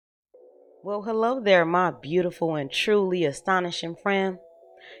Well, hello there, my beautiful and truly astonishing friend.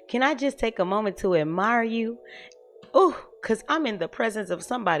 Can I just take a moment to admire you? Ooh, because I'm in the presence of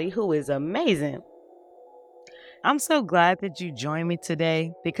somebody who is amazing. I'm so glad that you joined me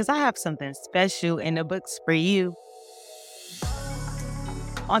today because I have something special in the books for you.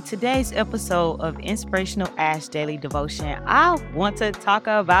 On today's episode of Inspirational Ash Daily Devotion, I want to talk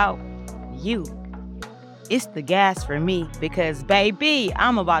about you. It's the gas for me because, baby,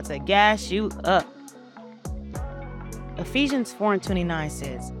 I'm about to gas you up. Ephesians 4:29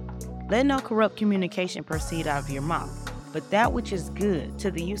 says, "Let no corrupt communication proceed out of your mouth, but that which is good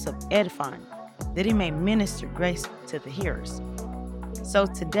to the use of edifying, that it may minister grace to the hearers." So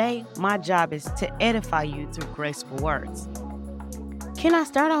today, my job is to edify you through graceful words. Can I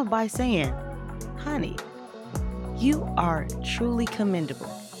start off by saying, honey, you are truly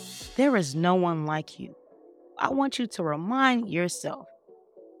commendable. There is no one like you. I want you to remind yourself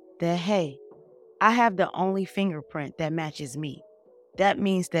that, hey, I have the only fingerprint that matches me. That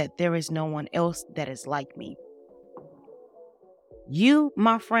means that there is no one else that is like me. You,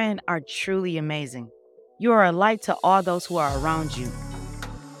 my friend, are truly amazing. You are a light to all those who are around you.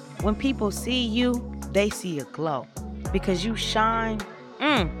 When people see you, they see a glow because you shine.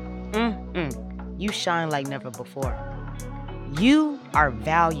 You shine like never before. You are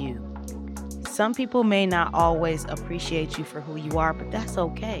valued. Some people may not always appreciate you for who you are, but that's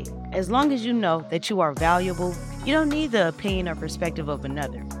okay. As long as you know that you are valuable, you don't need the opinion or perspective of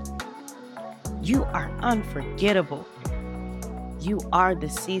another. You are unforgettable. You are the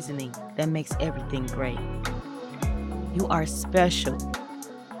seasoning that makes everything great. You are special.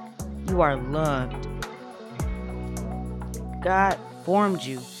 You are loved. God formed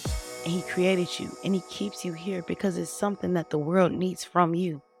you and He created you and He keeps you here because it's something that the world needs from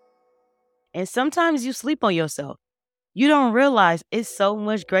you. And sometimes you sleep on yourself. You don't realize it's so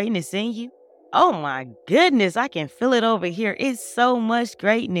much greatness in you. Oh my goodness, I can feel it over here. It's so much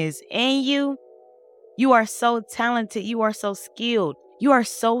greatness in you. You are so talented. You are so skilled. You are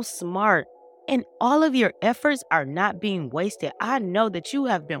so smart. And all of your efforts are not being wasted. I know that you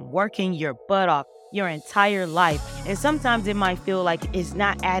have been working your butt off your entire life. And sometimes it might feel like it's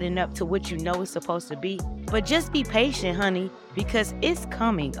not adding up to what you know it's supposed to be. But just be patient, honey, because it's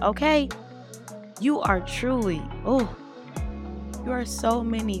coming, okay? You are truly, you are so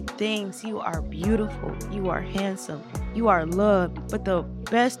many things. You are beautiful. You are handsome. You are loved. But the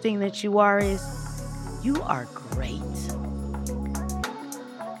best thing that you are is you are great.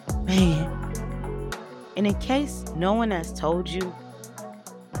 Man. And in case no one has told you,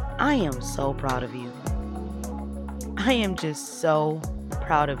 I am so proud of you. I am just so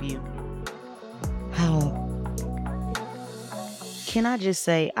proud of you. Can I just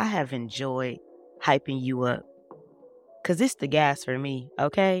say I have enjoyed hyping you up? Because it's the gas for me,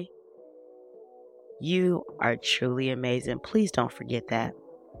 okay? You are truly amazing. Please don't forget that.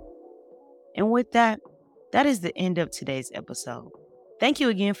 And with that, that is the end of today's episode. Thank you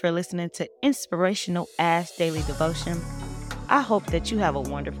again for listening to Inspirational Ash Daily Devotion. I hope that you have a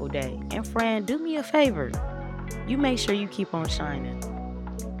wonderful day. And friend, do me a favor. You make sure you keep on shining.